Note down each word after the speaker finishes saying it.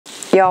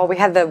Y'all, we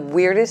had the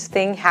weirdest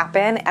thing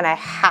happen and I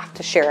have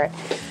to share it.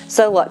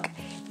 So look,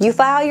 you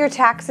file your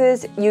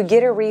taxes, you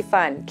get a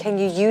refund. Can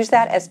you use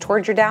that as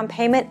towards your down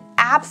payment?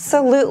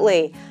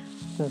 Absolutely.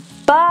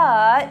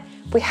 But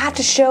we have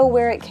to show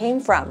where it came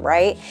from,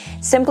 right?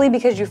 Simply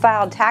because you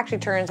filed tax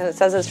returns and it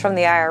says it's from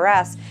the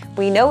IRS,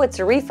 we know it's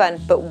a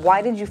refund, but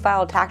why did you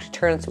file tax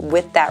returns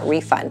with that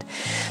refund?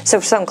 So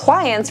for some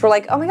clients, we're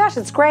like, oh my gosh,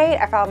 it's great.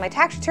 I filed my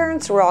tax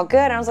returns, so we're all good.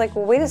 And I was like,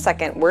 well, wait a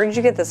second, where did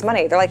you get this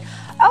money? They're like,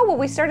 oh, well,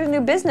 we started a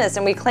new business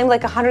and we claimed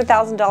like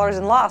 $100,000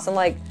 in loss. I'm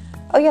like,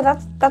 oh yeah,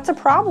 that's a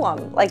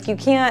problem. Like you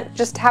can't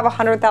just have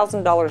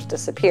 $100,000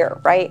 disappear,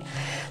 right?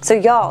 So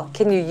y'all,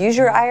 can you use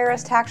your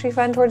IRS tax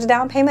refund towards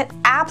down payment?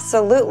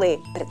 Absolutely,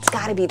 but it's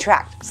gotta be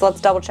tracked. So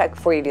let's double check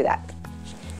before you do that.